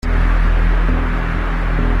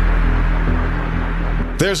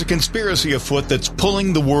There's a conspiracy afoot that's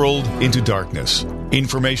pulling the world into darkness.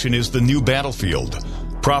 Information is the new battlefield.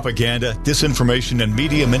 Propaganda, disinformation, and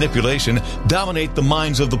media manipulation dominate the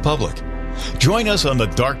minds of the public. Join us on the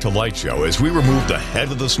Dark to Light show as we remove the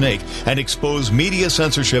head of the snake and expose media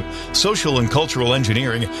censorship, social and cultural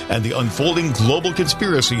engineering, and the unfolding global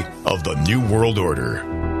conspiracy of the New World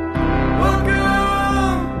Order.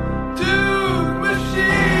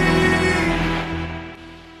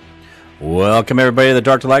 Welcome, everybody, to the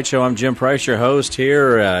Dark to Light Show. I'm Jim Price, your host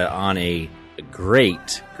here on a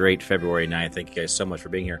great February 9th. Thank you guys so much for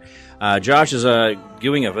being here. Josh is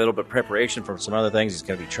doing a little bit of preparation for some other things. He's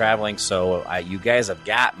going to be traveling, so you guys have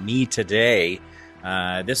got me today.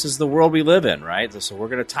 This is the world we live in, right? So we're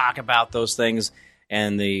going to talk about those things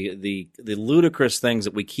and the ludicrous things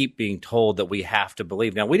that we keep being told that we have to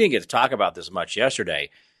believe. Now, we didn't get to talk about this much yesterday,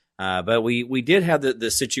 but we did have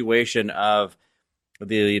the situation of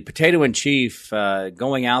the potato-in-chief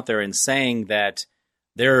going out there and saying that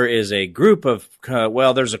there is a group of,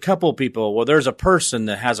 there's a couple people, there's a person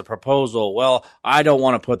that has a proposal, I don't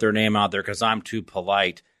want to put their name out there because I'm too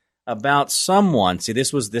polite, about someone. See,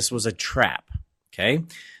 this was a trap, okay?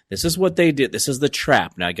 This is what they did. This is the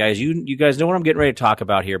trap. Now, guys, you guys know what I'm getting ready to talk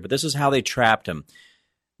about here, but this is how they trapped him.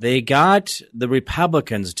 They got the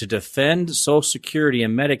Republicans to defend Social Security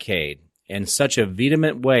and Medicaid in such a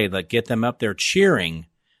vehement way that get them up there cheering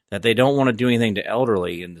that they don't want to do anything to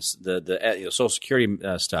elderly and the Social Security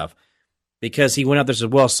stuff, because he went out there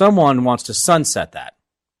and said, someone wants to sunset that.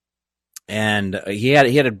 And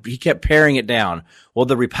he kept paring it down.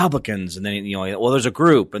 The Republicans, and then, there's a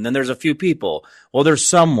group, and then there's a few people. There's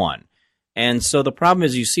someone. And so the problem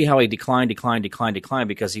is, you see how he declined,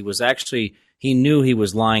 because he knew he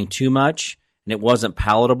was lying too much, and it wasn't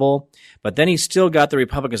palatable. But then he still got the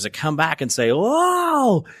Republicans to come back and say,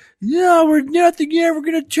 we're nothing ever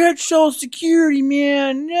going to touch Social Security,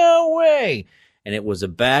 man. No way. And it was a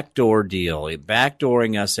backdoor deal,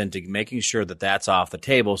 backdooring us into making sure that that's off the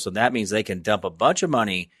table. So that means they can dump a bunch of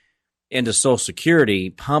money into Social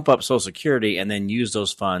Security, pump up Social Security, and then use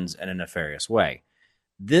those funds in a nefarious way.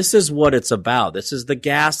 This is what it's about. This is the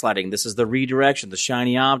gaslighting. This is the redirection, the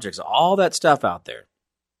shiny objects, all that stuff out there.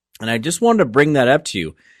 And I just wanted to bring that up to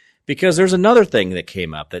you because there's another thing that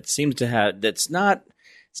came up that seems to have, it's not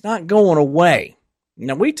going away.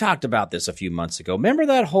 Now, we talked about this a few months ago. Remember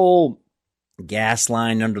that whole gas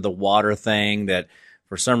line under the water thing that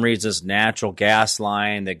for some reason this natural gas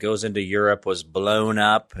line that goes into Europe was blown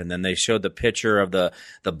up, and then they showed the picture of the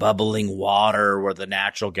bubbling water where the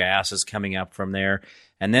natural gas is coming up from there.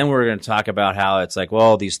 And then we're going to talk about how it's like,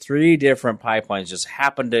 these three different pipelines just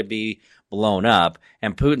happen to be blown up,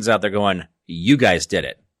 and Putin's out there going, you guys did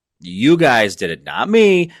it. You guys did it, not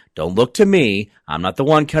me. Don't look to me. I'm not the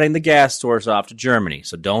one cutting the gas source off to Germany,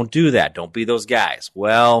 so don't do that. Don't be those guys.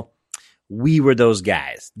 We were those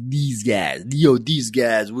guys. These guys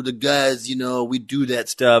were the guys, we do that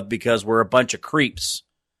stuff because we're a bunch of creeps.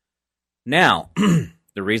 Now,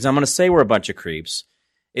 the reason I'm going to say we're a bunch of creeps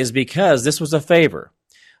is because this was a favor.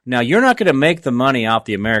 Now, you're not going to make the money off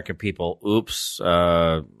the American people. Oops.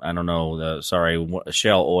 I don't know. Sorry.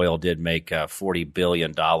 Shell Oil did make $40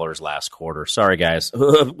 billion last quarter. Sorry, guys.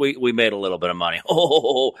 we made a little bit of money.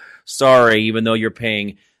 Oh, sorry. Even though you're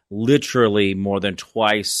paying literally more than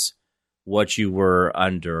twice what you were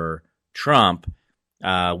under Trump,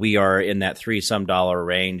 we are in that $3-some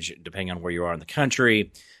range, depending on where you are in the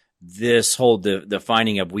country. This whole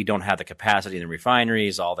defining of we don't have the capacity in the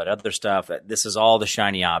refineries, all that other stuff, this is all the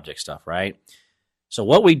shiny object stuff, right? So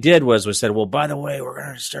what we did was we said, by the way, we're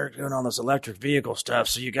going to start doing all this electric vehicle stuff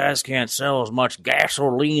so you guys can't sell as much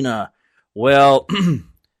gasolina.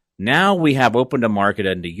 Now we have opened a market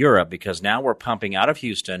into Europe because now we're pumping out of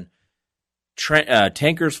Houston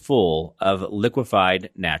tankers full of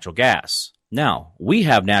liquefied natural gas. Now, we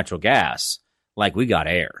have natural gas like we got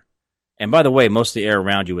air. And by the way, most of the air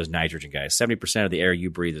around you is nitrogen, guys. 70% of the air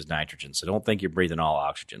you breathe is nitrogen. So don't think you're breathing all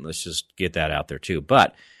oxygen. Let's just get that out there too.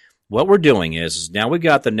 But what we're doing is now we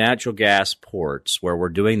got the natural gas ports where we're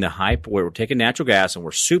doing where we're taking natural gas and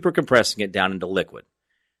we're super compressing it down into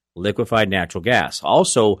liquefied natural gas.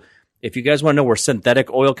 Also, if you guys want to know where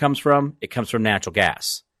synthetic oil comes from, it comes from natural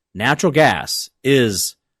gas. Natural gas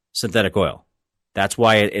is synthetic oil. That's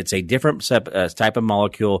why it's a different type of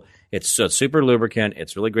molecule. It's a super lubricant.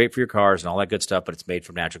 It's really great for your cars and all that good stuff, but it's made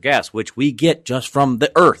from natural gas, which we get just from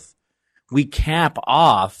the earth. We cap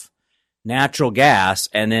off natural gas,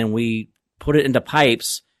 and then we put it into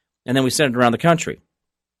pipes, and then we send it around the country.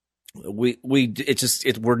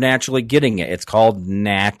 We're naturally getting it. It's called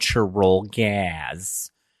natural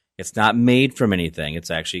gas. It's not made from anything.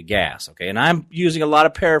 It's actually gas, okay? And I'm using a lot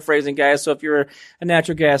of paraphrasing, guys, so if you're a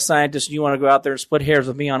natural gas scientist and you want to go out there and split hairs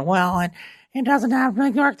with me on, well, it doesn't have to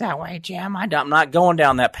work that way, Jim. I'm not going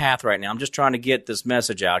down that path right now. I'm just trying to get this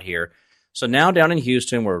message out here. So now down in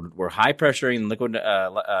Houston, we're high pressuring liquid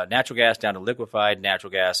natural gas down to liquefied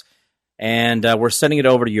natural gas, and we're sending it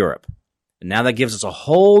over to Europe. And now that gives us a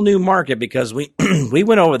whole new market because we we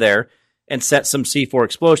went over there and set some C4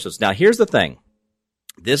 explosives. Now, here's the thing.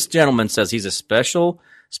 This gentleman says he's a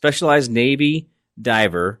specialized Navy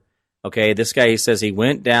diver. Okay, this guy, he says he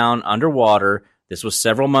went down underwater. This was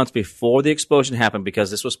several months before the explosion happened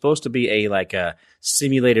because this was supposed to be a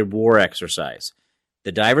simulated war exercise.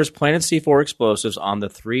 The divers planted C4 explosives on the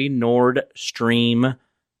 3 Nord Stream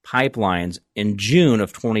pipelines in June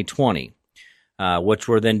of 2020, which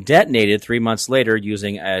were then detonated 3 months later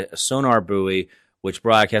using a sonar buoy, which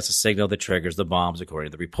broadcasts a signal that triggers the bombs,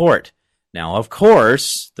 according to the report. Now, of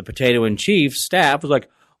course, the Potato-in-Chief staff was like,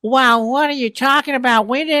 wow, what are you talking about?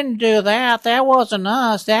 We didn't do that. That wasn't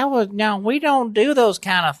us. No, we don't do those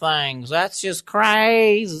kind of things. That's just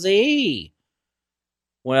crazy.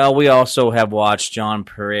 Well, we also have watched John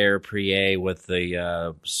Perrier with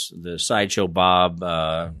the Sideshow Bob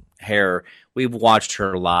hair. We've watched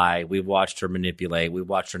her lie. We've watched her manipulate. We've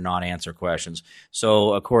watched her not answer questions.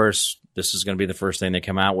 So, of course, this is going to be the first thing they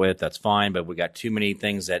come out with. That's fine, but we got too many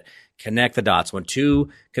things that connect the dots. When 2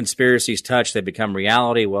 conspiracies touch, they become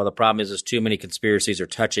reality. Well, the problem is too many conspiracies are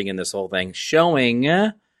touching in this whole thing, showing,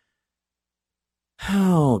 guys,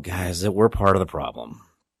 that we're part of the problem.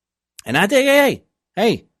 And I think,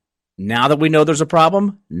 hey, now that we know there's a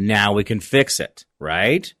problem, now we can fix it,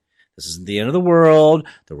 right? This isn't the end of the world.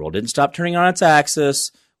 The world didn't stop turning on its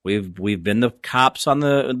axis. We've been the cops on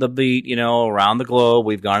the beat, around the globe.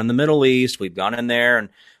 We've gone in the Middle East. We've gone in there and,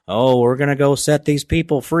 we're going to go set these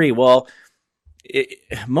people free. Well,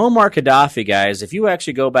 Muammar Gaddafi, guys, if you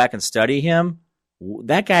actually go back and study him,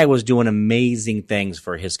 that guy was doing amazing things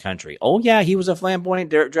for his country. Oh, yeah, he was a flamboyant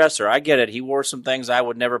dresser. I get it. He wore some things I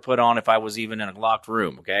would never put on if I was even in a locked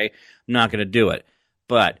room, okay? I'm not going to do it.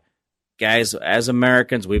 But guys, as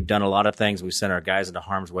Americans, we've done a lot of things. We sent our guys into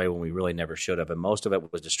harm's way when we really never should have, and most of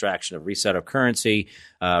it was distraction of reset of currency,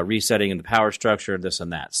 resetting in the power structure, this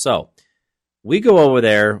and that. So we go over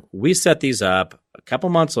there, we set these up. A couple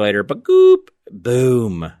months later,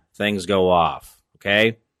 boom, things go off,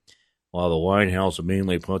 okay? Well, the White House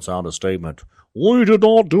immediately puts out a statement. We did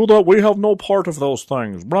not do that. We have no part of those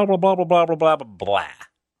things. Blah, blah, blah, blah, blah, blah, blah, blah.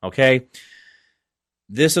 Okay?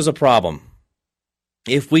 This is a problem.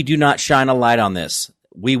 If we do not shine a light on this,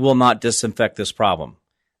 we will not disinfect this problem.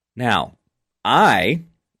 Now, I,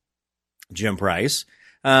 Jim Price,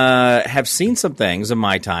 have seen some things in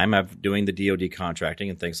my time of doing the DoD contracting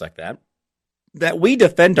and things like that we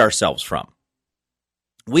defend ourselves from.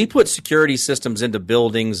 We put security systems into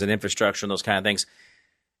buildings and infrastructure and those kind of things.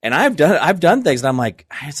 And I've done things, and I'm like,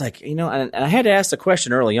 it's like, and I had to ask the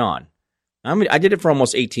question early on. I did it for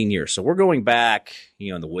almost 18 years. So we're going back,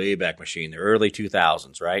 in the Wayback Machine, the early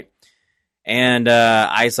 2000s, right? And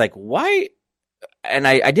I was like, why? And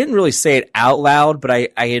I didn't really say it out loud, but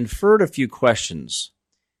I inferred a few questions.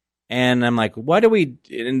 And I'm like, why do we?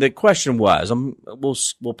 And the question was,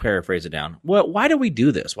 we'll paraphrase it down. Why do we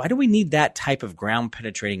do this? Why do we need that type of ground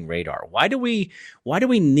penetrating radar? Why do we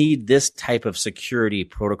need this type of security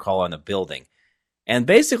protocol on the building? And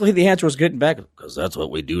basically, the answer was getting back because that's what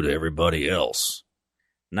we do to everybody else.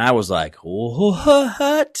 And I was like,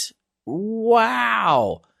 what?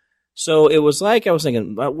 Wow. So it was like I was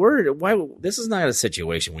thinking, why? This is not a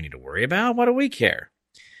situation we need to worry about. Why do we care?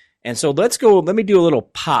 And so let me do a little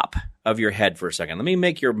pop of your head for a second. Let me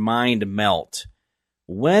make your mind melt.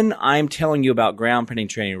 When I'm telling you about ground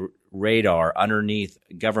penetrating radar underneath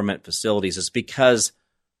government facilities, it's because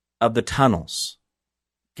of the tunnels.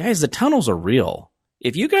 Guys, the tunnels are real.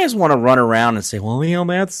 If you guys want to run around and say, well,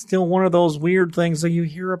 that's still one of those weird things that you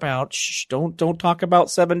hear about. Shh, don't talk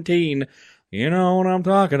about 17. You know what I'm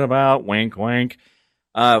talking about. Wink, wink.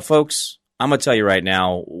 Folks, I'm going to tell you right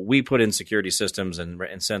now, we put in security systems and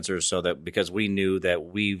sensors so that because we knew that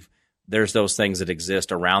there's those things that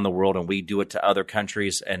exist around the world and we do it to other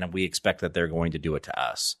countries and we expect that they're going to do it to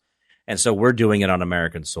us. And so we're doing it on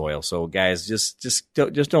American soil. So guys, just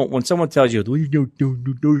don't, when someone tells you,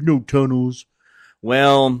 there's no tunnels.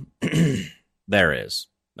 Well, there is.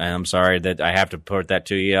 And I'm sorry that I have to put that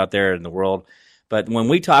to you out there in the world. But when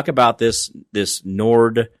we talk about this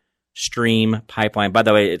Nord Stream pipeline. By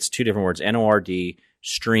the way, it's two different words: NORD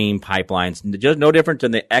Stream pipelines. Just no different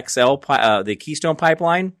than the the Keystone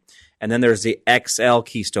pipeline, and then there's the XL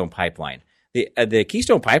Keystone pipeline. The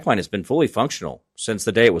Keystone pipeline has been fully functional since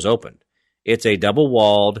the day it was opened. It's a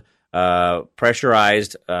double-walled,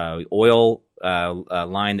 pressurized oil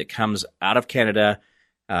line that comes out of Canada,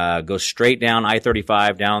 goes straight down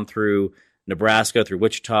I-35, down through Nebraska, through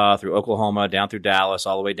Wichita, through Oklahoma, down through Dallas,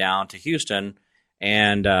 all the way down to Houston.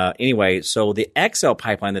 And anyway, so the XL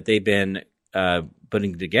pipeline that they've been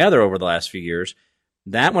putting together over the last few years,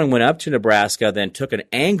 that one went up to Nebraska, then took an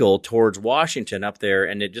angle towards Washington up there,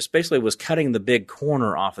 and it just basically was cutting the big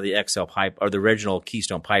corner off of the XL pipe, or the original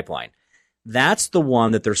Keystone pipeline. That's the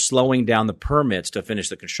one that they're slowing down the permits to finish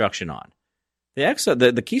the construction on.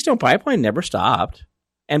 The Keystone pipeline never stopped.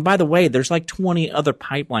 And by the way, there's like 20 other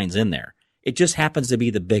pipelines in there. It just happens to be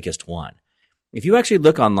the biggest one. If you actually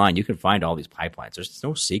look online, you can find all these pipelines. There's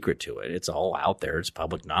no secret to it. It's all out there. It's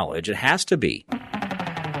public knowledge. It has to be.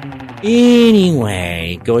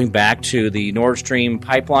 Anyway, going back to the Nord Stream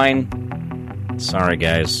pipeline. Sorry,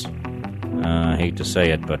 guys. I hate to say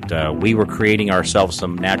it, but we were creating ourselves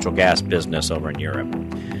some natural gas business over in Europe.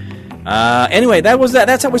 Anyway,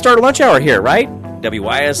 that's how we started lunch hour here, right?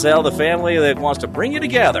 WYSL, the family that wants to bring you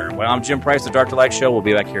together. Well, I'm Jim Price, the Dark to Light Show. We'll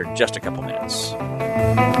be back here in just a couple minutes.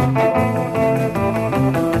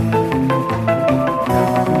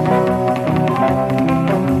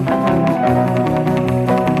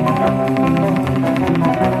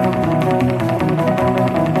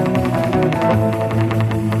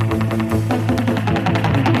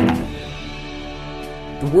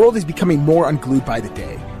 The world is becoming more unglued by the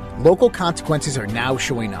day. Local consequences are now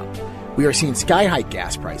showing up. We are seeing sky-high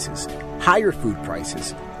gas prices, higher food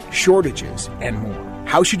prices, shortages, and more.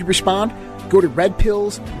 How should you respond? Go to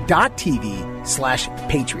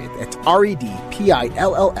redpills.tv/patriot. That's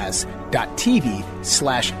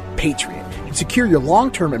redpills.tv/patriot. And secure your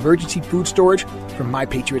long-term emergency food storage from My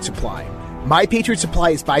Patriot Supply. My Patriot Supply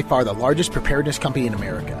is by far the largest preparedness company in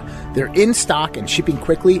America. They're in stock and shipping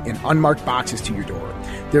quickly in unmarked boxes to your door.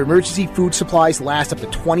 Their emergency food supplies last up to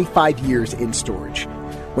 25 years in storage.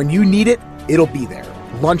 When you need it, it'll be there.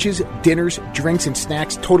 Lunches, dinners, drinks, and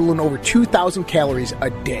snacks totaling over 2,000 calories a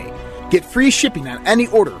day. Get free shipping on any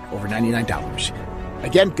order over $99.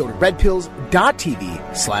 Again, go to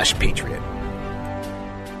redpills.tv/patriot.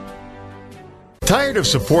 Tired of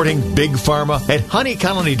supporting Big Pharma? At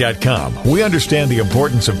honeycolony.com, we understand the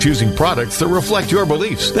importance of choosing products that reflect your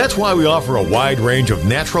beliefs. That's why we offer a wide range of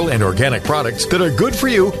natural and organic products that are good for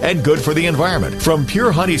you and good for the environment. From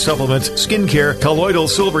pure honey supplements, skincare, colloidal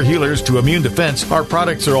silver healers to immune defense, our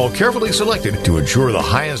products are all carefully selected to ensure the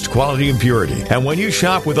highest quality and purity. And when you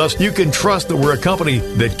shop with us, you can trust that we're a company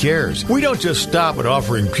that cares. We don't just stop at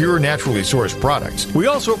offering pure, naturally sourced products. We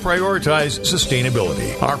also prioritize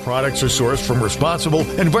sustainability. Our products are sourced from responsible,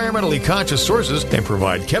 environmentally conscious sources and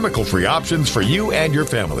provide chemical-free options for you and your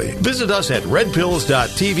family. Visit us at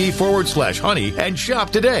redpills.tv/honey and shop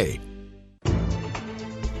today.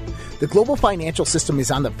 The global financial system is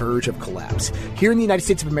on the verge of collapse. Here in the United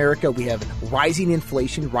States of America, we have rising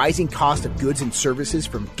inflation, rising cost of goods and services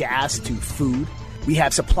from gas to food. We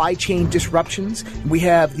have supply chain disruptions. We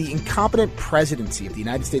have the incompetent presidency of the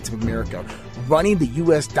United States of America running the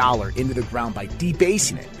U.S. dollar into the ground by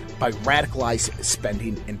debasing it, by radicalized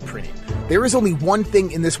spending and printing. There is only one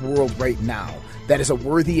thing in this world right now that is a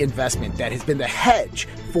worthy investment that has been the hedge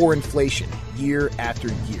for inflation year after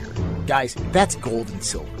year. Guys, that's gold and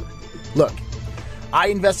silver. Look, I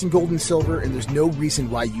invest in gold and silver, and there's no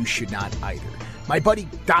reason why you should not either. My buddy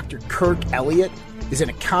Dr. Kirk Elliott is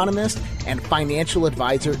an economist and financial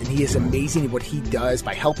advisor, and he is amazing at what he does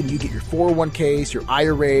by helping you get your 401ks, your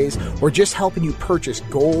IRAs, or just helping you purchase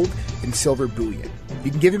gold and silver bullion.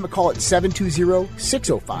 You can give him a call at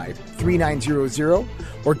 720-605-3900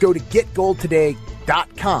 or go to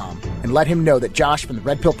getgoldtoday.com and let him know that Josh from the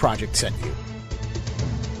Red Pill Project sent you.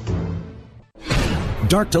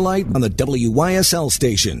 Dark to Light on the WYSL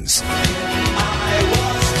stations.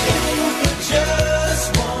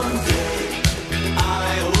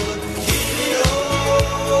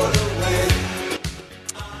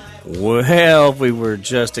 Well, if we were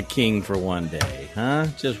just a king for one day, huh?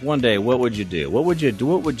 Just one day, what would you do? What would you do?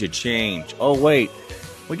 What would you change? Oh, wait.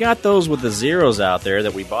 We got those with the zeros out there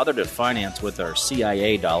that we bothered to finance with our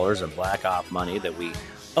CIA dollars and black op money that we...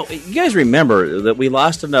 Oh, you guys remember that we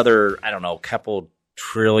lost another, couple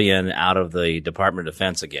trillion out of the Department of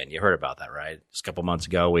Defense again. You heard about that, right? Just a couple months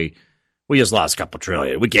ago, we just lost a couple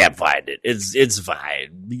trillion. We can't find it. It's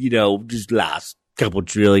fine. Just lost a couple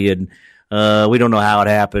trillion. We don't know how it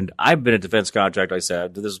happened. I've been a defense contractor, like I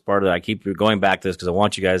said. This is part of it. I keep going back to this because I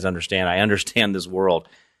want you guys to understand. I understand this world.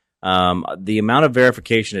 The amount of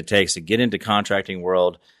verification it takes to get into contracting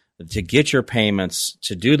world, to get your payments,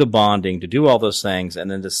 to do the bonding, to do all those things, and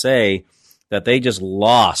then to say that they just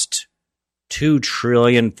lost $2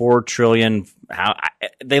 trillion, $4 trillion,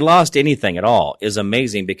 they lost anything at all is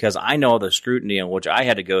amazing, because I know the scrutiny in which I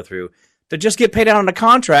had to go through to just get paid out on a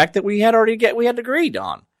contract that we had agreed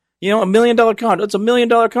on. $1 million contract. It's $1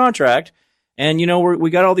 million contract. And, we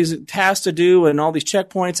got all these tasks to do and all these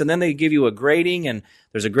checkpoints, and then they give you a grading, and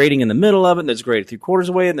there's a grading in the middle of it, and there's a grade 3/4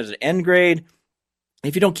 away, and there's an end grade.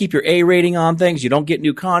 If you don't keep your A rating on things, you don't get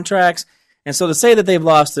new contracts. And so to say that they've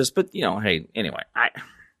lost this, but, hey, anyway,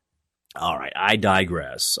 all right, I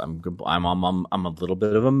digress. I'm a little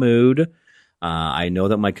bit of a mood. I know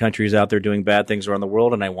that my country's out there doing bad things around the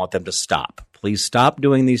world, and I want them to stop. Please stop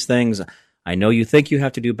doing these things. I know you think you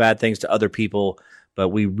have to do bad things to other people, but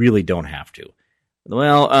we really don't have to.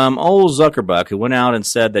 Well, old Zuckerberg, who went out and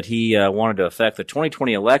said that he wanted to affect the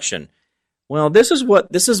 2020 election. Well, this is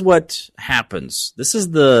what happens. This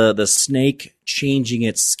is the snake changing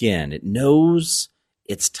its skin. It knows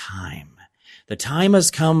it's time. The time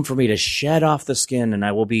has come for me to shed off the skin, and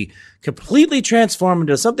I will be completely transformed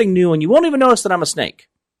into something new, and you won't even notice that I'm a snake,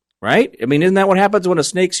 right? I mean, isn't that what happens when a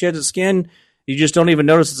snake sheds its skin? You just don't even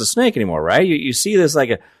notice it's a snake anymore, right? You see this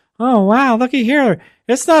like oh, wow, looky here.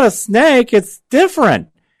 It's not a snake. It's different,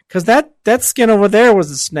 because that skin over there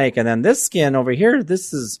was a snake, and then this skin over here,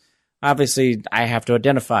 this is obviously, I have to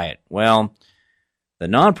identify it. Well, the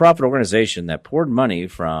nonprofit organization that poured money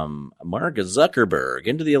from Mark Zuckerberg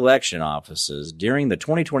into the election offices during the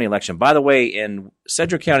 2020 election, by the way, in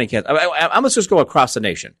Sedgwick County, Kansas, I'm let's just go across the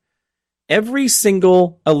nation. Every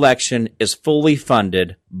single election is fully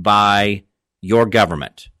funded by your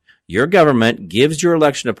government. Your government gives your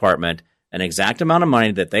election department an exact amount of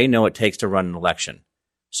money that they know it takes to run an election.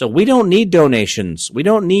 So we don't need donations. We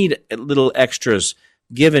don't need little extras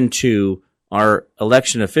given to our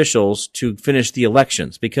election officials to finish the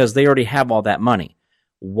elections, because they already have all that money.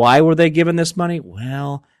 Why were they given this money?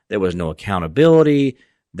 Well, there was no accountability.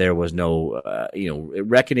 There was no,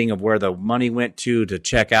 reckoning of where the money went to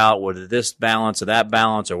check out whether this balance or that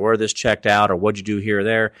balance, or where this checked out, or what'd you do here or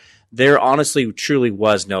there. There honestly, truly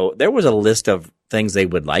was there was a list of things they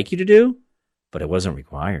would like you to do, but it wasn't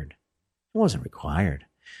required. It wasn't required.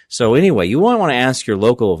 So anyway, you want to ask your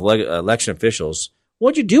local election officials,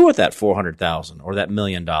 what'd you do with that $400,000 or that $1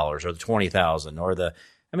 million or the $20,000 or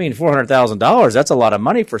 $400,000? That's a lot of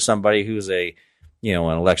money for somebody who's an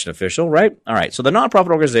election official, right? All right. So the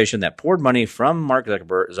nonprofit organization that poured money from Mark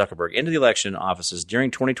Zuckerberg into the election offices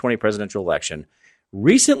during 2020 presidential election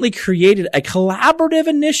recently created a collaborative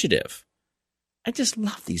initiative. I just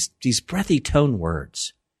love these breathy tone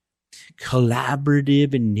words.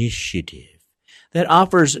 Collaborative initiative that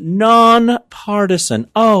offers nonpartisan.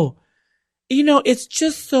 It's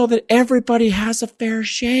just so that everybody has a fair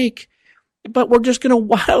shake. But we're just going to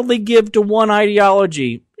wildly give to one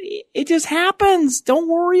ideology. It just happens. Don't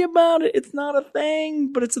worry about it. It's not a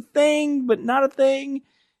thing, but it's a thing, but not a thing.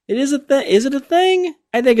 It is a thing. Is it a thing?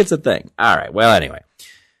 I think it's a thing. All right. Well, anyway.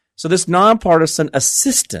 So this nonpartisan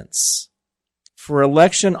assistance for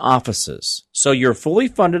election offices. So your fully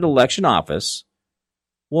funded election office,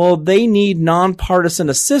 well, they need nonpartisan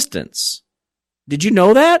assistance. Did you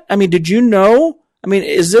know that? Did you know?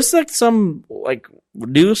 Is this like some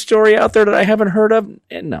news story out there that I haven't heard of?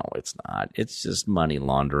 No, it's not. It's just money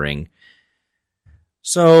laundering.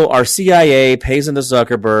 So our CIA pays into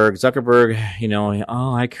Zuckerberg. Zuckerberg,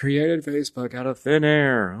 I created Facebook out of thin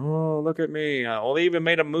air. Oh, look at me. They even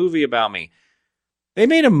made a movie about me. They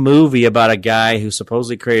made a movie about a guy who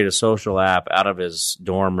supposedly created a social app out of his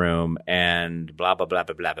dorm room and blah, blah, blah,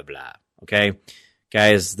 blah, blah, blah, blah. Okay?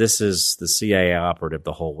 Guys, this is the CIA operative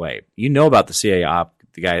the whole way. You know about the CIA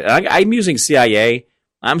the guy. I'm using CIA.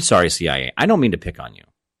 I'm sorry, CIA. I don't mean to pick on you.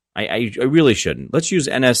 I really shouldn't. Let's use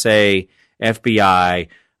NSA, FBI,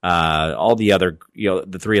 all the other,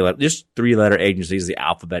 the three-letter agencies, the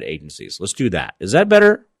alphabet agencies. Let's do that. Is that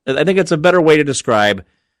better? I think it's a better way to describe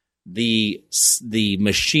the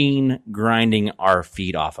machine grinding our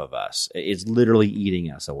feet off of us. It's literally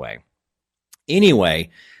eating us away. Anyway,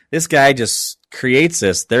 this guy just creates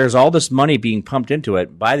this. There's all this money being pumped into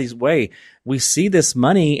it. By this way, we see this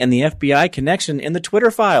money and the FBI connection in the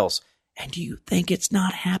Twitter files. And do you think it's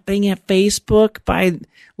not happening at Facebook by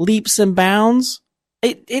leaps and bounds?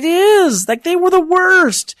 It is. They were the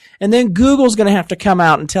worst. And then Google's going to have to come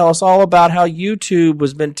out and tell us all about how YouTube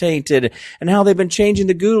has been tainted and how they've been changing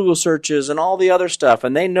the Google searches and all the other stuff.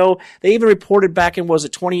 And they even reported back in,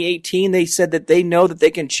 2018, they said that they know that they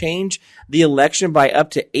can change the election by up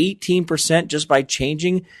to 18% just by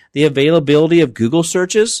changing the availability of Google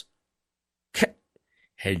searches.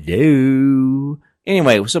 Hello.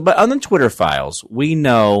 Anyway, but on the Twitter files, we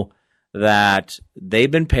know that they've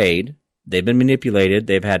been paid. They've been manipulated.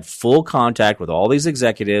 They've had full contact with all these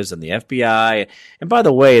executives and the FBI. And by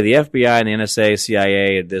the way, the FBI and the NSA,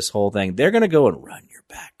 CIA, this whole thing, they're going to go and run your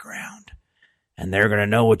background. And they're going to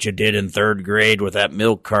know what you did in third grade with that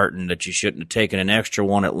milk carton that you shouldn't have taken an extra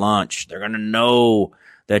one at lunch. They're going to know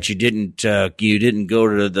that you didn't go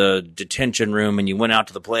to the detention room and you went out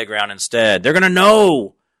to the playground instead. They're going to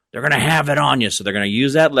know. They're going to have it on you. So they're going to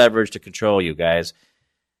use that leverage to control you, guys.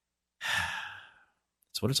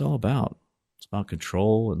 That's what it's all about. It's about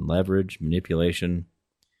control and leverage, manipulation.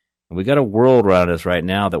 And we got a world around us right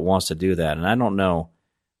now that wants to do that. And I don't know.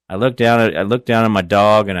 I look down at my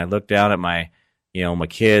dog, and I look down at my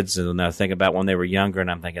kids, and I think about when they were younger,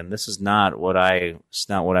 and I'm thinking, this is not what I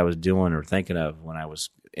was doing or thinking of when I was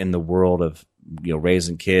in the world of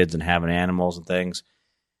raising kids and having animals and things.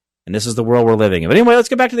 And this is the world we're living in. But anyway, let's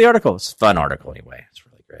get back to the article. It's a fun article anyway. It's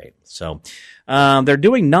really great. So they're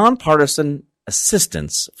doing nonpartisan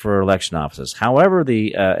assistance for election offices. However,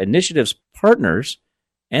 the initiative's partners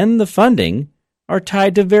and the funding are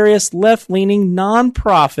tied to various left-leaning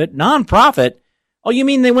nonprofit. Oh, you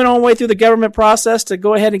mean they went all the way through the government process to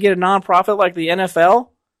go ahead and get a nonprofit like the NFL?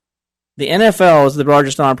 The NFL is the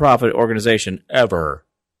largest nonprofit organization ever.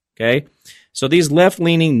 Okay? So these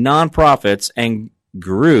left-leaning nonprofits and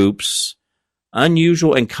groups,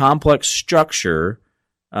 unusual and complex structure,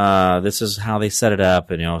 this is how they set it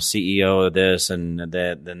up, and CEO of this and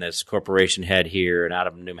that, then this corporation head here and out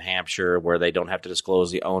of New Hampshire where they don't have to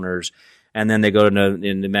disclose the owners. And then they go to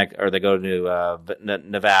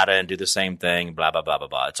Nevada and do the same thing, blah, blah, blah, blah,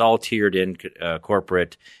 blah. It's all tiered in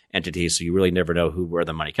corporate entities, so you really never know where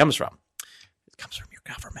the money comes from. It comes from your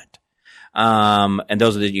government. And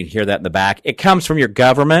those of you can hear that in the back. It comes from your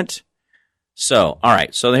government. So, all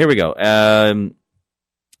right. So here we go.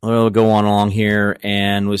 We'll go on along here,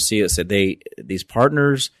 and we'll see. It said these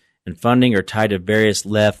partners and funding are tied to various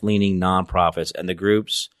left-leaning nonprofits, and the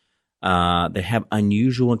groups they have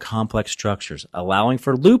unusual and complex structures, allowing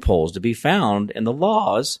for loopholes to be found in the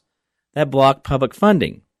laws that block public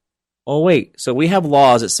funding. Oh, wait. So we have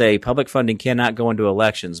laws that say public funding cannot go into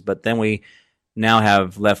elections, but then we now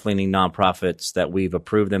have left-leaning nonprofits that we've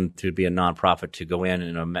approved them to be a nonprofit to go in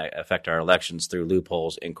and affect our elections through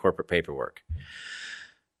loopholes in corporate paperwork.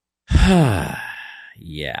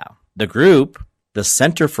 Yeah. The group, the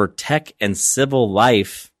Center for Tech and Civil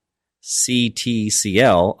Life,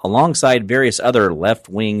 CTCL, alongside various other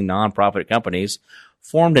left-wing nonprofit companies,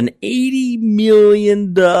 formed an $80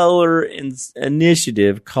 million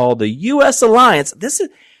initiative called the U.S. Alliance.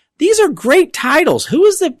 These are great titles.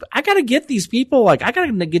 I got to get these people, I got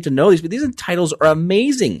to get to know these, but these titles are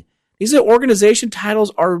amazing. These organization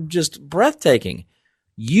titles are just breathtaking.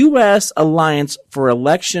 U.S. Alliance for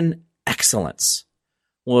Election Excellence.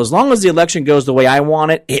 Well, as long as the election goes the way I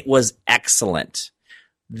want it, it was excellent.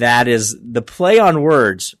 That is the play on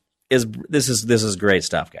words. This is great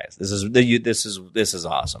stuff, guys. This is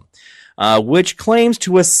awesome. Which claims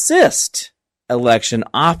to assist election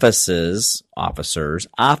officers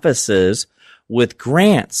with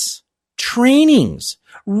grants, trainings,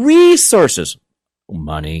 resources,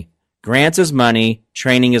 money. Grants is money,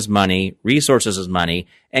 training is money, resources is money,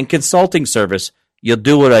 and consulting service. You'll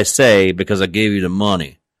do what I say because I gave you the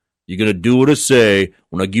money. You're going to do what I say.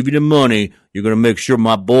 When I give you the money, you're going to make sure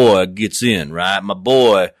my boy gets in, right? I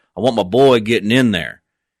want my boy getting in there.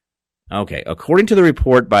 Okay, according to the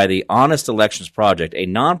report by the Honest Elections Project, a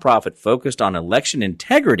nonprofit focused on election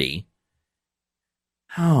integrity,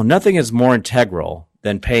 nothing is more integral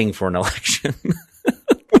than paying for an election.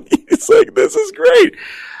 It's like, this is great.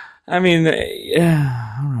 I mean,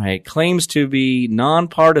 yeah, all right. Claims to be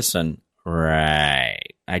nonpartisan. Right.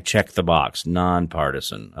 I checked the box.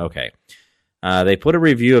 Nonpartisan. Okay. They put a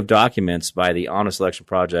review of documents by the Honest Election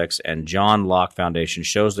Projects and John Locke Foundation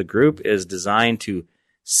shows the group is designed to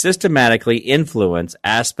systematically influence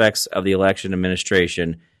aspects of the election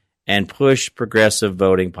administration and push progressive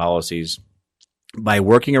voting policies by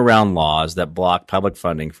working around laws that block public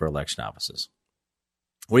funding for election offices.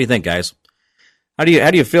 What do you think, guys? How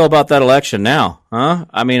do you feel about that election now? Huh?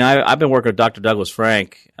 I mean, I've been working with Dr. Douglas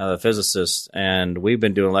Frank, the physicist, and we've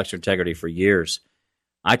been doing election integrity for years.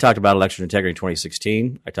 I talked about election integrity in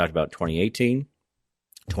 2016. I talked about 2018,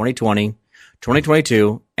 2020,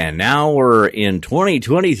 2022, and now we're in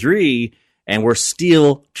 2023, and we're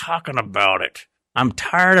still talking about it. I'm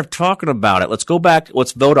tired of talking about it. Let's go back.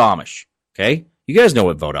 Let's vote Amish, okay? You guys know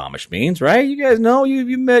what vote Amish means, right? You guys know. You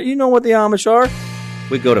know what the Amish are.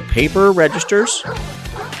 We go to paper registers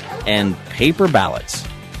and paper ballots.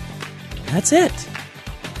 That's it.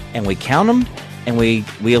 And we count them, and we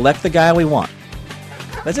elect the guy we want.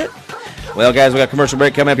 That's it. Well, guys, we got a commercial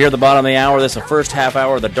break coming up here at the bottom of the hour. This is the first half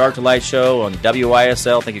hour of the Dark to Light show on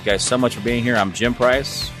WYSL. Thank you guys so much for being here. I'm Jim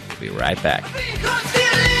Price. We'll be right back.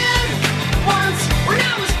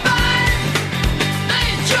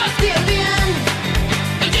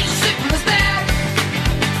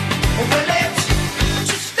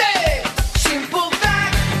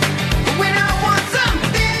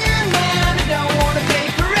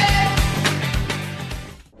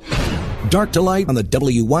 Dark to Light on the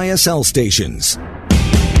WYSL stations.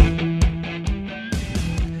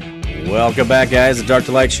 Welcome back, guys. The Dark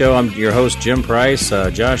to Light show. I'm your host, Jim Price.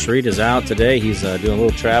 Josh Reed is out today. He's doing a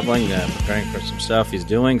little traveling, preparing for some stuff he's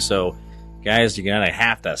doing. So, guys, you're going to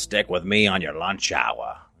have to stick with me on your lunch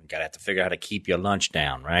hour. You got to have to figure out how to keep your lunch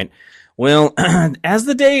down, right? Well, as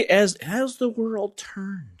the world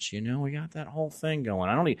turns, we got that whole thing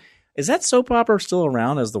going. Is that soap opera still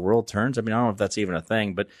around as the world turns? I mean, I don't know if that's even a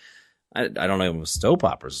thing, but I don't know if soap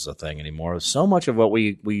operas is a thing anymore. So much of what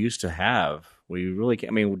we used to have, we really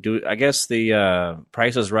can't. I mean, I guess the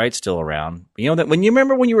Price is Right still around. That when you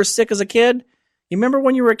remember when you were sick as a kid, you're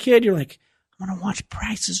like, I'm going to watch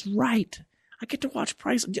Price is Right. I get to watch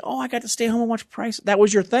Price. Oh, I got to stay home and watch Price. That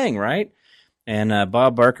was your thing, right? And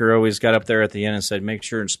Bob Barker always got up there at the end and said, make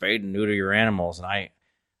sure and spade and neuter your animals. And I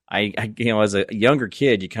as a younger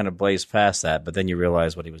kid, you kind of blazed past that, but then you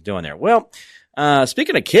realize what he was doing there. Well,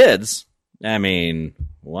 speaking of kids, I mean,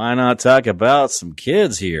 why not talk about some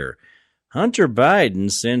kids here? Hunter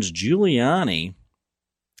Biden sends Giuliani,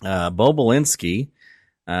 Bobulinski,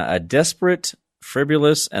 a desperate,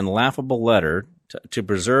 frivolous, and laughable letter to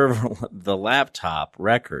preserve the laptop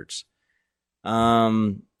records.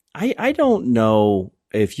 I don't know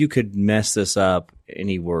if you could mess this up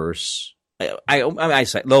any worse. I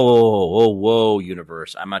say, whoa,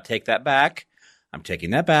 universe. I'm going to take that back. I'm taking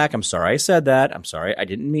that back. I'm sorry I said that. I'm sorry. I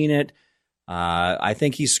didn't mean it. I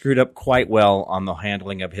think he screwed up quite well on the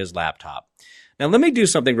handling of his laptop. Now, let me do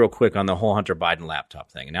something real quick on the whole Hunter Biden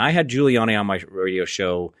laptop thing. Now, I had Giuliani on my radio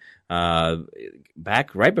show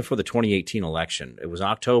back right before the 2018 election. It was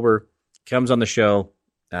October. Comes on the show.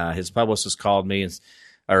 His publicist called me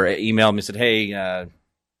or emailed me and said, hey,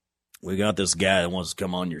 we got this guy that wants to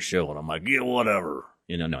come on your show. And I'm like, yeah, whatever.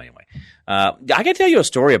 Anyway. I can tell you a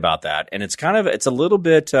story about that, and it's a little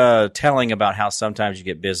bit telling about how sometimes you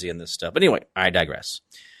get busy in this stuff. But anyway, I digress.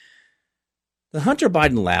 The Hunter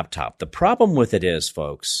Biden laptop, the problem with it is,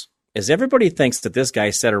 folks, is everybody thinks that this guy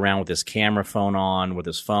sat around with his camera phone on, with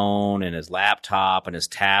his phone and his laptop and his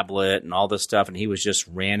tablet and all this stuff, and he was just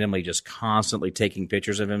randomly just constantly taking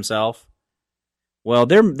pictures of himself. Well,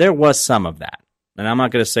 there was some of that. And I'm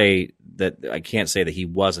not going to say that I can't say that he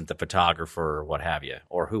wasn't the photographer or what have you,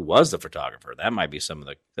 or who was the photographer. That might be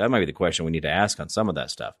the question we need to ask on some of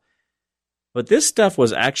that stuff. But this stuff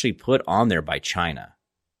was actually put on there by China,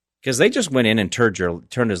 because they just went in and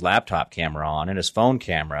turned his laptop camera on and his phone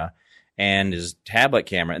camera and his tablet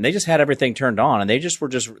camera, and they just had everything turned on, and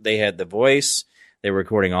they had the voice. They were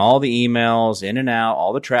recording all the emails in and out,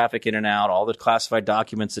 all the traffic in and out, all the classified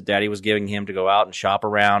documents that Daddy was giving him to go out and shop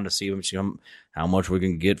around to see how much we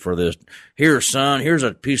can get for this. Here, son, here's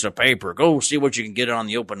a piece of paper. Go see what you can get on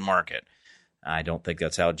the open market. I don't think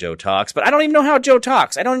that's how Joe talks, but I don't even know how Joe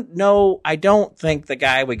talks. I don't think the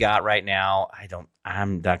guy we got right now,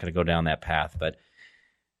 I'm not going to go down that path, but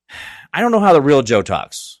I don't know how the real Joe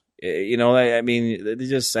talks. I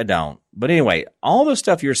don't. But anyway, all the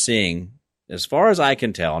stuff you're seeing, as far as I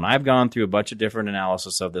can tell, and I've gone through a bunch of different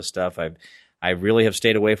analysis of this stuff. I really have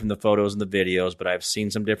stayed away from the photos and the videos, but I've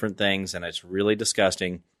seen some different things, and it's really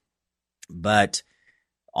disgusting. But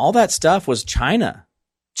all that stuff was China.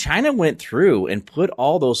 China went through and put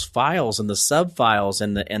all those files and the sub-files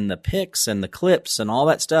and the pics and the clips and all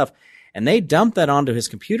that stuff, and they dumped that onto his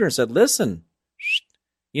computer and said, listen,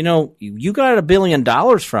 you got $1 billion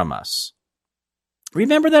from us.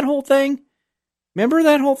 Remember that whole thing? Remember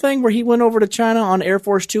that whole thing where he went over to China on Air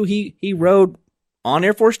Force Two? He rode on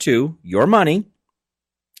Air Force Two, your money,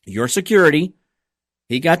 your security.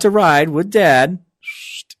 He got to ride with Dad,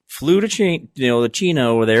 flew to China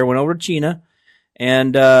over there, went over to China,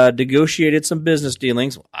 and negotiated some business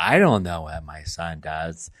dealings. I don't know what my son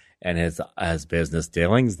does and his business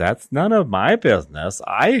dealings. That's none of my business.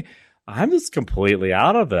 I'm just completely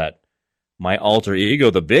out of it. My alter ego,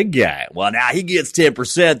 the big guy. Well, now he gets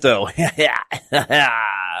 10%, though.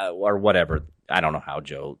 Or whatever. I don't know how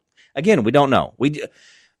Joe. Again, we don't know.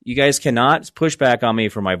 You guys cannot push back on me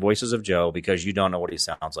for my voices of Joe, because you don't know what he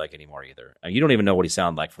sounds like anymore either. You don't even know what he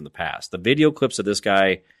sounded like from the past. The video clips of this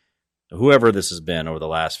guy, whoever this has been over the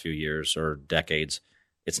last few years or decades,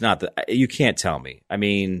 it's not that you can't tell me. I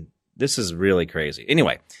mean, this is really crazy.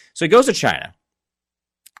 Anyway, so he goes to China.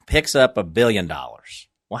 picks up $1 billion.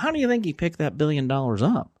 Well, how do you think he picked that $1 billion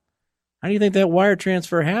up? How do you think that wire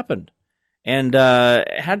transfer happened? And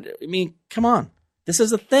come on, this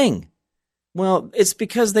is a thing. Well, it's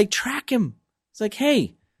because they track him. It's like,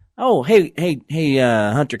 hey,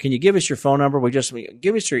 Hunter, can you give us your phone number?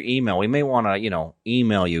 Give us your email. We may want to,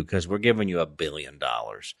 email you because we're giving you $1 billion.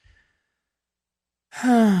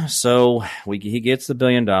 So he gets the $1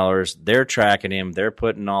 billion. They're tracking him. They're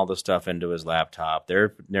putting all the stuff into his laptop.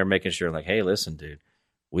 They're making sure, like, hey, listen, dude,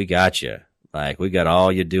 we got you. Like, we got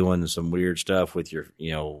all you doing some weird stuff with your,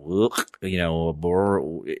 we got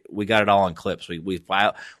it all in clips. We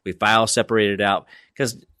file separated out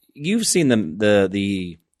because you've seen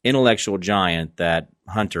the intellectual giant that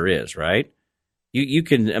Hunter is, right? You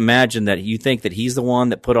can imagine that you think that he's the one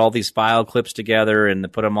that put all these file clips together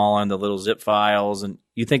and put them all on the little zip files, and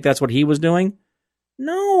you think that's what he was doing?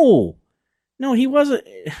 No, he wasn't.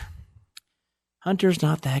 Hunter's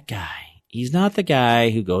not that guy. He's not the guy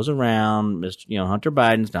who goes around, Hunter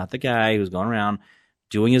Biden's not the guy who's going around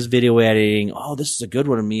doing his video editing. Oh, this is a good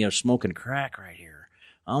one of me smoking crack right here.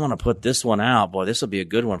 I'm going to put this one out. Boy, this will be a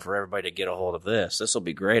good one for everybody to get a hold of this. This will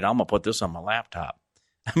be great. I'm going to put this on my laptop.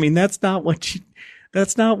 I mean, that's not what you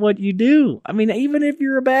do. I mean, even if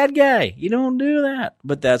you're a bad guy, you don't do that.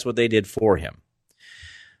 But that's what they did for him.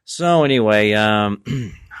 So anyway,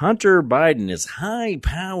 Hunter Biden's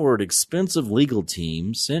high-powered, expensive legal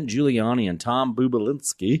team sent Giuliani and Tom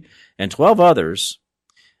Bobulinski and 12 others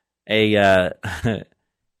a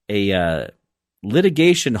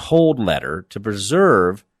litigation hold letter to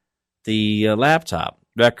preserve the laptop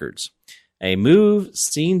records, a move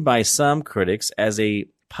seen by some critics as a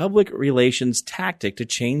public relations tactic to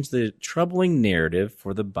change the troubling narrative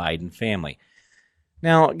for the Biden family.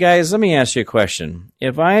 Now, guys, let me ask you a question.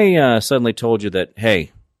 If I suddenly told you that,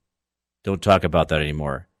 hey, don't talk about that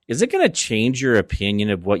anymore, is it going to change your opinion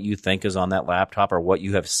of what you think is on that laptop or what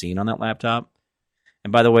you have seen on that laptop?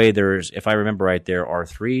 And by the way, if I remember right, there are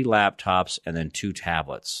 3 laptops and then 2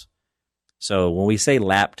 tablets. So when we say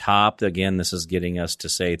laptop, again, this is getting us to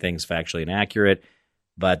say things factually inaccurate,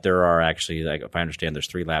 but there are actually, like, if I understand, there's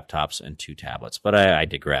 3 laptops and 2 tablets. But I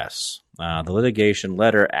digress. The litigation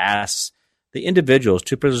letter asks the individuals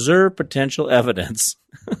to preserve potential evidence.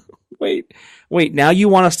 Wait, now you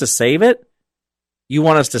want us to save it? You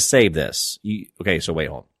want us to save this? Okay, so wait,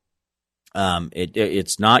 hold on.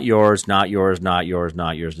 It's not yours, deny.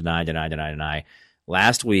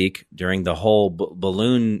 Last week, during the whole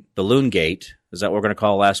balloon gate, is that what we're going to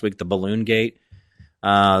call last week, the balloon gate?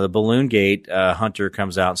 The balloon gate, Hunter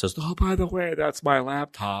comes out and says, oh, by the way, that's my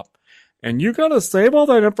laptop. And you got to save all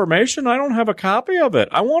that information? I don't have a copy of it.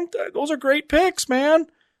 Those are great pics, man.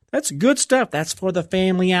 That's good stuff. That's for the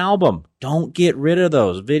family album. Don't get rid of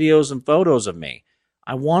those videos and photos of me.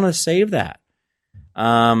 I want to save that.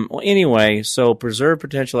 Anyway, so preserve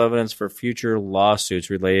potential evidence for future lawsuits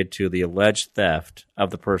related to the alleged theft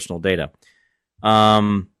of the personal data.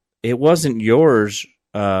 It wasn't yours,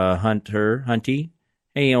 Hunty.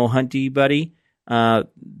 Hey, old Hunty buddy.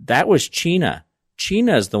 That was China.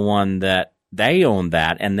 China's the one that they owned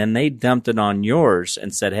that, and then they dumped it on yours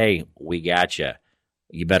and said, hey, we got you.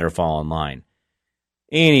 You better fall in line.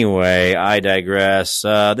 Anyway, I digress.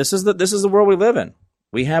 This is the world we live in.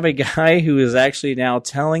 We have a guy who is actually now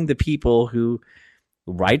telling the people who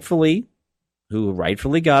rightfully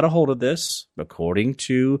got a hold of this, according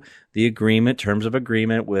to the terms of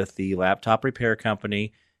agreement with the laptop repair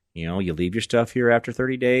company. You leave your stuff here after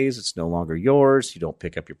 30 days. It's no longer yours. You don't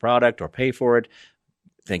pick up your product or pay for it.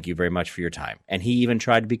 Thank you very much for your time. And he even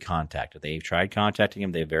tried to be contacted. They tried contacting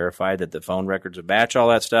him. They verified that the phone records would match all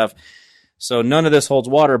that stuff. So none of this holds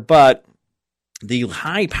water, but the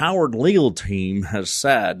high-powered legal team has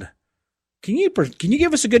said, can you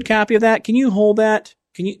give us a good copy of that? Can you hold that?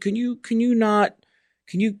 Can we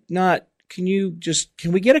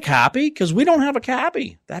get a copy? Because we don't have a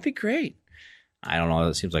copy. That'd be great. I don't know.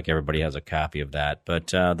 It seems like everybody has a copy of that. But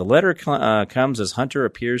the letter comes as Hunter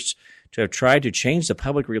appears to have tried to change the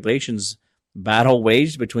public relations battle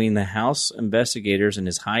waged between the House investigators and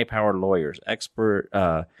his high-powered lawyers. Experts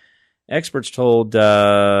told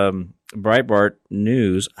Breitbart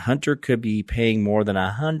News Hunter could be paying more than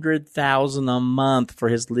 $100,000 a month for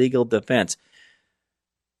his legal defense.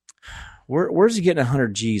 Where's he getting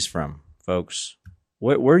 100 G's from, folks?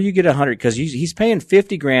 Where do you get 100? Because he's paying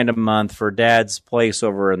 $50,000 a month for Dad's place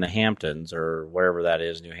over in the Hamptons or wherever that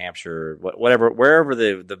is, New Hampshire, wherever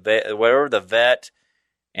the vet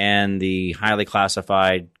and the highly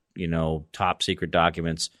classified, top secret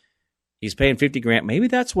documents. He's paying $50,000. Maybe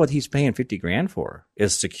that's what he's paying $50,000 for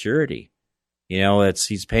is security.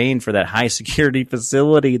 He's paying for that high security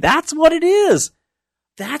facility. That's what it is.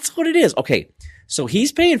 That's what it is. Okay, so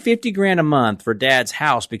he's paying $50,000 a month for dad's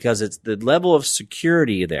house because it's the level of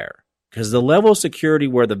security there. Because the level of security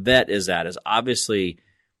where the vet is at is obviously,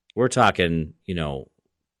 we're talking,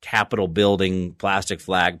 Capitol building, plastic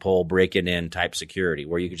flagpole, breaking in type security,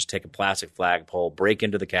 where you can just take a plastic flagpole, break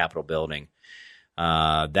into the Capitol building.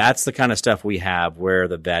 That's the kind of stuff we have where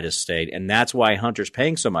the vet is stayed. And that's why Hunter's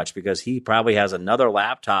paying so much, because he probably has another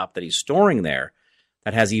laptop that he's storing there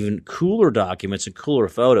that has even cooler documents and cooler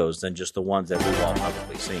photos than just the ones that we've all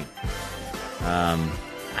publicly seen. I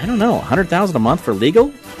don't know, $100,000 a month for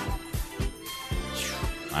legal?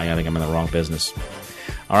 I think I'm in the wrong business.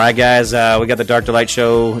 All right, guys, we got the Dark to Light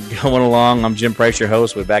show going along. I'm Jim Price, your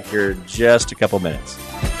host. We're back here in just a couple minutes.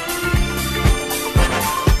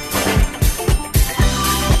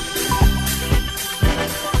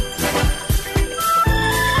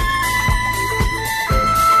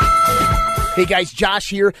 Hey guys, Josh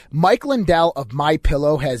here. Mike Lindell of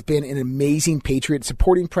MyPillow has been an amazing patriot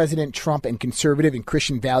supporting President Trump and conservative and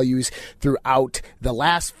Christian values throughout the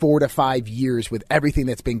last 4 to 5 years with everything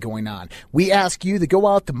that's been going on. We ask you to go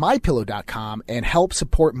out to MyPillow.com and help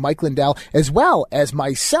support Mike Lindell as well as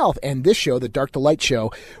myself and this show, the Dark to Light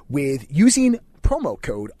show, with using promo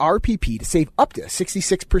code RPP to save up to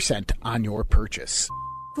 66% on your purchase.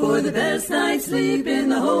 For the best night's sleep in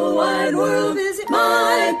the whole wide world, visit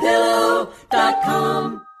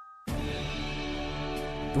MyPillow.com.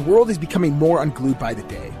 The world is becoming more unglued by the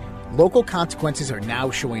day. Local consequences are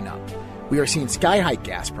now showing up. We are seeing sky-high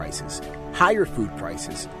gas prices, higher food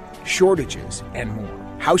prices, shortages, and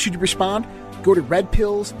more. How should you respond? Go to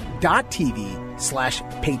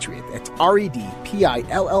redpills.tv/patriot. That's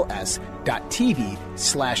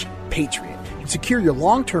redpills.tv/patriot. And secure your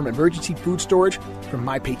long-term emergency food storage from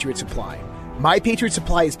My Patriot Supply. My Patriot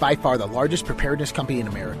Supply is by far the largest preparedness company in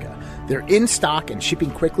America. They're in stock and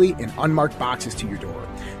shipping quickly in unmarked boxes to your door.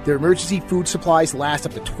 Their emergency food supplies last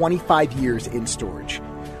up to 25 years in storage.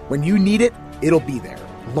 When you need it, it'll be there.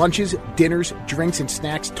 Lunches, dinners, drinks, and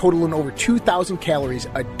snacks totaling over 2,000 calories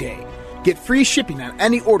a day. Get free shipping on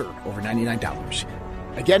any order over $99.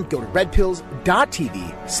 Again, go to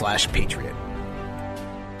redpills.tv/patriot.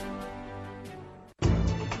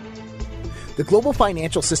 The global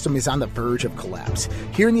financial system is on the verge of collapse.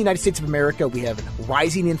 Here in the United States of America, we have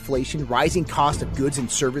rising inflation, rising cost of goods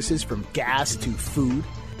and services from gas to food.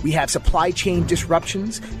 We have supply chain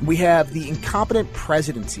disruptions. We have the incompetent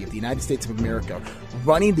presidency of the United States of America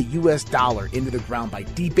running the U.S. dollar into the ground by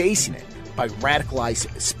debasing it, by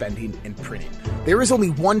radicalized spending and printing. There is only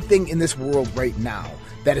one thing in this world right now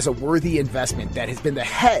that is a worthy investment that has been the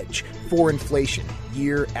hedge for inflation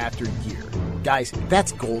year after year. Guys,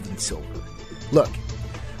 that's gold and silver. Look,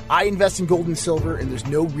 I invest in gold and silver, and there's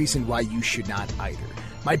no reason why you should not either.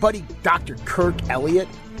 My buddy Dr. Kirk Elliott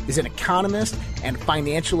is an economist and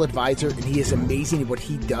financial advisor, and he is amazing at what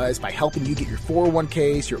he does by helping you get your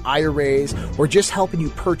 401ks, your IRAs, or just helping you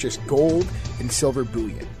purchase gold and silver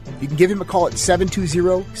bullion. You can give him a call at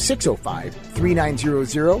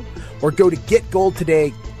 720-605-3900 or go to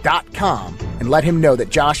getgoldtoday.com and let him know that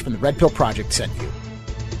Josh from the Red Pill Project sent you.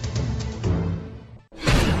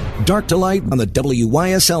 Dark to Light on the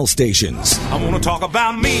WYSL stations. I want to talk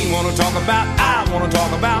about me, want to talk about I, want to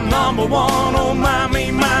talk about number one. Oh my,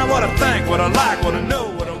 me, my, what I think, what I like, what I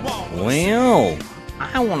know, what I want. Well,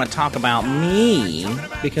 I want to talk about me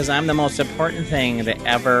because I'm the most important thing that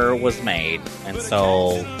ever was made. And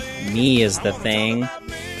so me is the thing.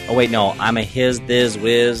 Oh, wait, no, I'm a his, this,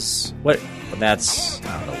 whiz. What? That's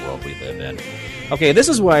not the world we live in. Okay, this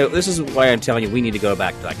is why I'm telling you we need to go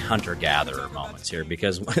back to like hunter-gatherer moments here,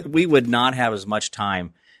 because we would not have as much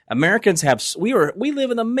time. Americans we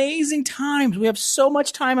live in amazing times. We have so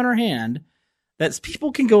much time in our hand that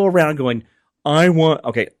people can go around going,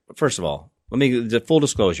 okay, first of all, full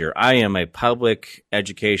disclosure, I am a public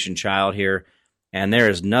education child here, and there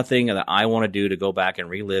is nothing that I want to do to go back and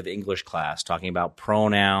relive English class, talking about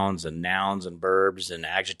pronouns and nouns and verbs and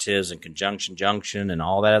adjectives and conjunction, junction, and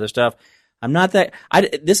all that other stuff. I'm not that.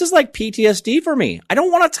 This is like PTSD for me. I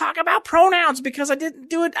don't want to talk about pronouns because I didn't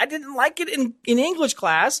do it. I didn't like it in English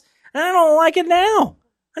class, and I don't like it now.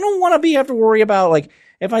 I don't want to have to worry about, like,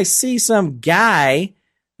 if I see some guy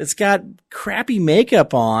that's got crappy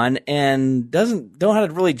makeup on and doesn't know how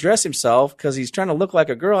to really dress himself because he's trying to look like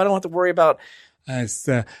a girl. I don't have to worry about.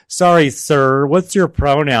 Sorry, sir. What's your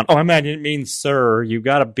pronoun? Oh, I didn't mean sir. You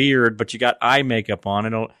got a beard, but you got eye makeup on. I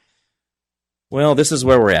don't. Well, this is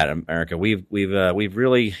where we're at, America. We've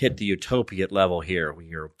really hit the utopia level here.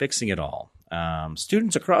 We are fixing it all.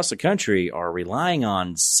 Students across the country are relying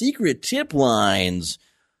on secret tip lines.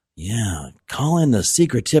 Yeah, call in the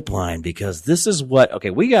secret tip line because this is what. Okay,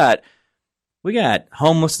 we got We got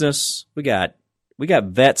homelessness. We got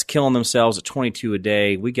vets killing themselves at 22 a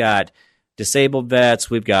day. We got disabled vets.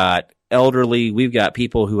 We've got elderly. We've got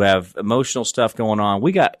people who have emotional stuff going on.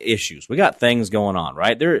 We got issues. We got things going on,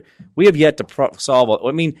 right? We have yet to solve it.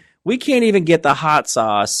 I mean, we can't even get the hot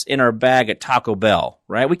sauce in our bag at Taco Bell,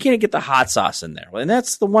 right? We can't get the hot sauce in there. And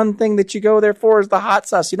that's the one thing that you go there for is the hot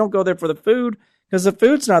sauce. You don't go there for the food because the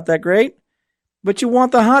food's not that great. But you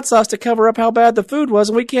want the hot sauce to cover up how bad the food was.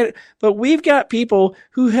 And we can't. But we've got people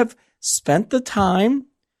who have spent the time,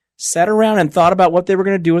 sat around and thought about what they were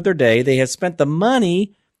going to do with their day. They have spent the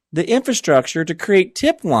money, the infrastructure to create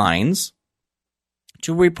tip lines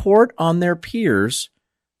to report on their peers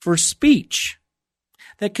for speech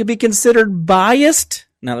that could be considered biased.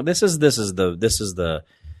 Now, this is the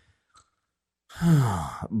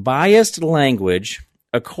biased language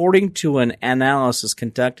according to an analysis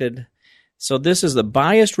conducted. So this is the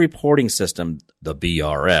biased reporting system, the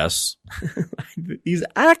BRS. These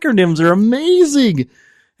acronyms are amazing.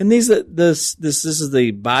 And this is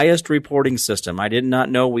the biased reporting system. I did not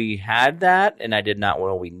know we had that, and I did not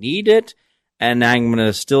know we need it, and I'm going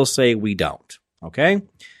to still say we don't. Okay?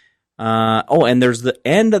 And there's the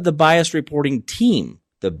end of the biased reporting team,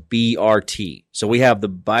 the BRT. So we have the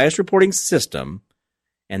biased reporting system,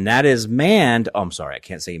 and that is manned. Oh, I'm sorry, I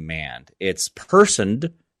can't say manned. It's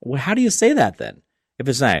personed. Well, how do you say that then? If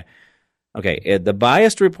it's not. Okay, the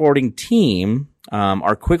biased reporting team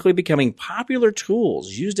are quickly becoming popular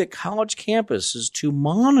tools used at college campuses to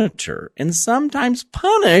monitor and sometimes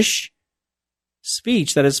punish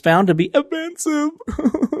speech that is found to be offensive.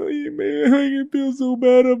 Man, I feel so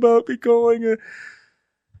bad about me calling it.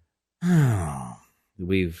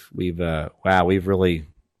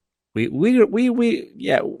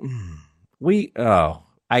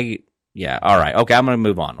 Yeah, all right. Okay, I'm going to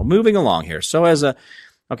move on. Moving along here. So it's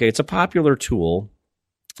a popular tool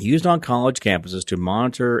used on college campuses to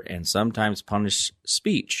monitor and sometimes punish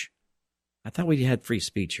speech. I thought we had free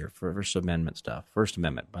speech here for First Amendment stuff. First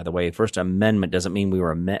Amendment, by the way, First Amendment doesn't mean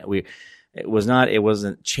it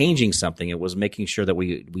wasn't changing something. It was making sure that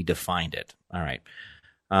we defined it. All right.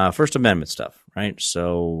 First Amendment stuff, right?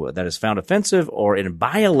 So that is found offensive or in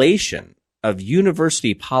violation of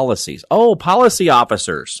university policies. Oh, policy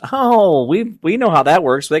officers. Oh, we know how that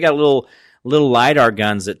works. They got little LiDAR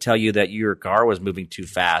guns that tell you that your car was moving too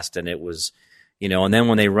fast and it was, and then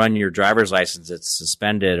when they run your driver's license, it's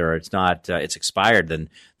suspended or it's not, it's expired. Then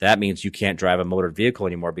that means you can't drive a motor vehicle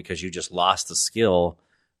anymore because you just lost the skill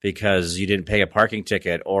because you didn't pay a parking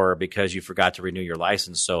ticket or because you forgot to renew your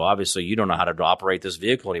license. So obviously you don't know how to operate this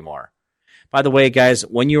vehicle anymore. By the way, guys,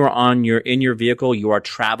 when you are in your vehicle, you are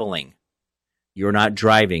traveling. You're not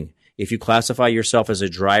driving. If you classify yourself as a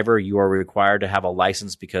driver, you are required to have a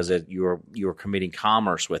license because you're committing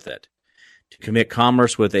commerce with it. To commit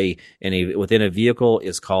commerce within a vehicle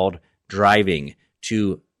is called driving.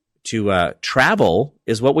 To travel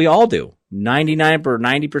is what we all do. 99 or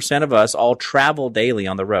 90% of us all travel daily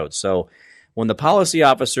on the road. So when the policy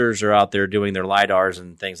officers are out there doing their LiDARs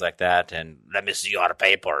and things like that, and let me see your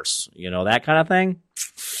papers, that kind of thing.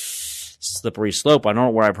 Slippery slope. I don't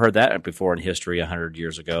know where I've heard that before in history 100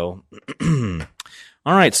 years ago.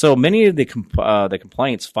 All right, so many of the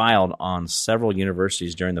complaints filed on several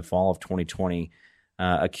universities during the fall of 2020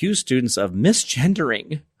 accused students of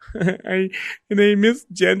misgendering. They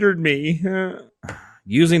misgendered me.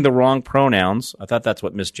 Using the wrong pronouns. I thought that's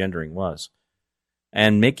what misgendering was.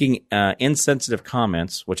 And making insensitive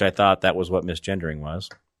comments, which I thought that was what misgendering was.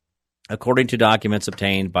 According to documents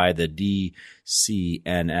obtained by the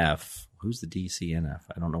DCNF. Who's the DCNF?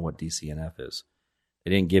 I don't know what DCNF is.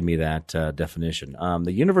 They didn't give me that definition.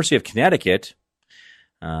 The University of Connecticut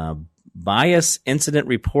bias incident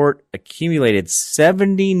report accumulated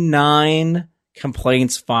 79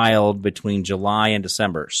 complaints filed between July and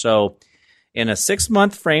December. So in a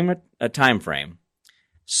 6-month time frame,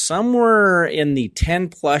 somewhere in the 10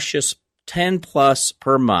 plus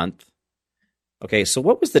per month. Okay, so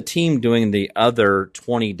what was the team doing the other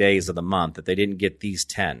 20 days of the month that they didn't get these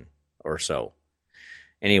 10 or so?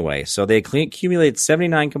 Anyway, so they accumulated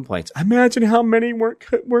 79 complaints. Imagine how many weren't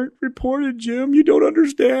reported, Jim. You don't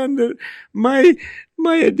understand that my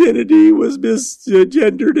identity was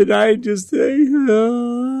misgendered, and I just say,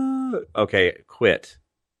 okay, quit.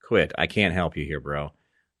 I can't help you here, bro.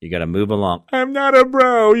 You got to move along. I'm not a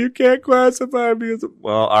bro. You can't classify me as a...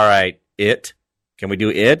 Well, all right. It. Can we do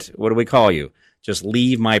it? What do we call you? Just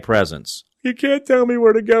leave my presence. You can't tell me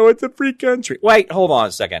where to go. It's a free country. Wait, hold on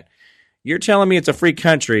a second. You're telling me it's a free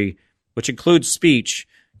country, which includes speech,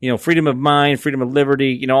 freedom of mind, freedom of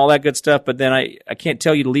liberty, all that good stuff. But then I can't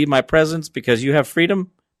tell you to leave my presence because you have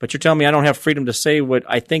freedom. But you're telling me I don't have freedom to say what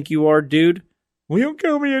I think you are, dude? Well, you don't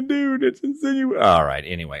call me a dude. It's insinuating. All right.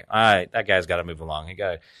 Anyway, that guy's got to move along.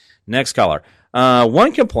 Next caller.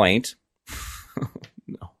 One complaint.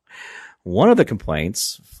 No. One of the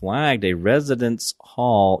complaints flagged a residence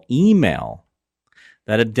hall email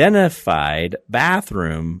that identified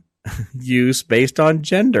bathroom use based on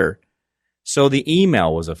gender. So the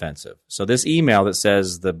email was offensive. So this email that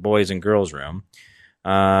says the boys and girls room,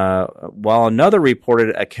 while another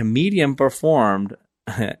reported a comedian performed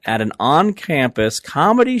at an on-campus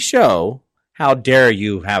comedy show. How dare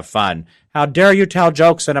you have fun? How dare you tell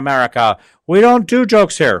jokes in America? We don't do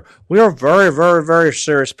jokes here. We are very, very, very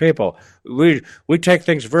serious people. We take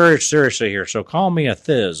things very seriously here, so call me a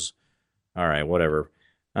thiz. All right, whatever.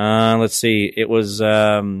 Let's see. It was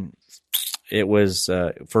for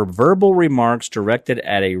verbal remarks directed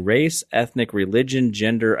at a race, ethnic, religion,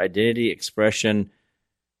 gender, identity, expression,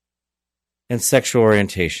 and sexual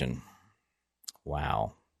orientation.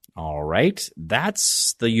 Wow. All right.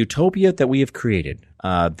 That's the utopia that we have created.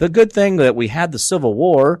 The good thing that we had the Civil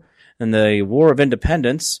War and the War of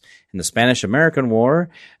Independence and the Spanish-American War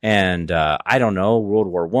and, World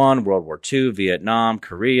War I, World War II, Vietnam,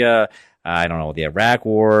 Korea, the Iraq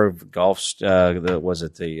War, Gulf,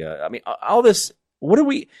 all this.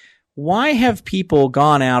 Why have people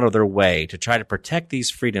gone out of their way to try to protect these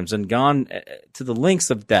freedoms and gone to the lengths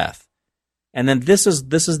of death? And then this is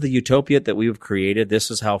the utopia that we've created.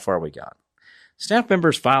 This is how far we got. Staff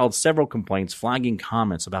members filed several complaints flagging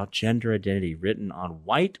comments about gender identity written on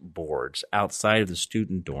whiteboards outside of the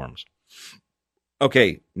student dorms.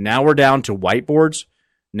 Okay, now we're down to whiteboards.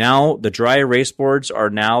 Now the dry erase boards are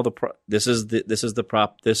now this is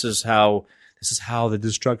how the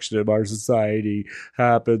destruction of our society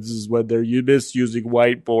happens, is when they're misusing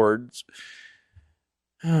whiteboards.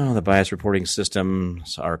 Oh, the bias reporting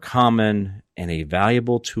systems are common and a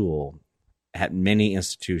valuable tool at many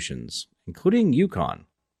institutions, including UConn.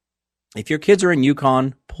 If your kids are in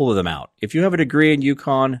UConn, pull them out. If you have a degree in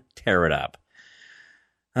UConn, tear it up.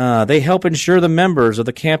 They help ensure the members of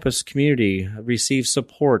the campus community receive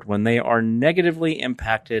support when they are negatively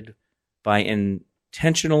impacted by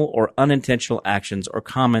intentional or unintentional actions or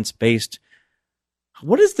comments based.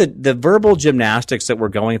 What is the verbal gymnastics that we're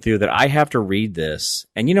going through that I have to read this?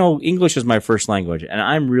 And, English is my first language,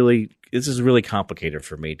 and this is really complicated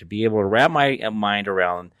for me to be able to wrap my mind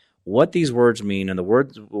around what these words mean and the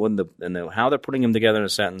words how they're putting them together in a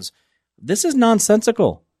sentence. This is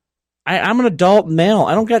nonsensical. I'm an adult male.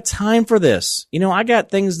 I don't got time for this. I got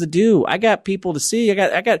things to do. I got people to see.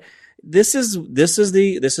 This is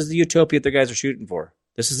the utopia that the guys are shooting for.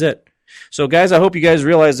 This is it. So, guys, I hope you guys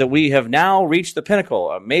realize that we have now reached the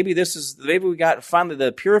pinnacle. Maybe we got finally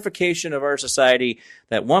the purification of our society,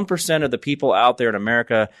 that 1% of the people out there in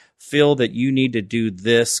America feel that you need to do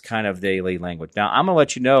this kind of daily language. Now, I'm going to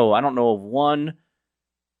let you know, I don't know of one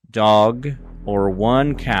dog or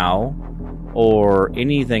one cow or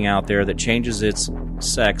anything out there that changes its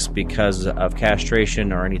sex because of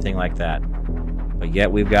castration or anything like that. But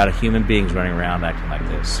yet we've got human beings running around acting like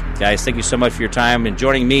this. Guys, thank you so much for your time and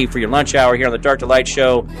joining me for your lunch hour here on the Dark to Light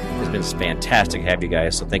Show. It's been fantastic to have you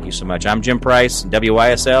guys, so thank you so much. I'm Jim Price,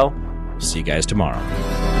 WYSL. See you guys tomorrow.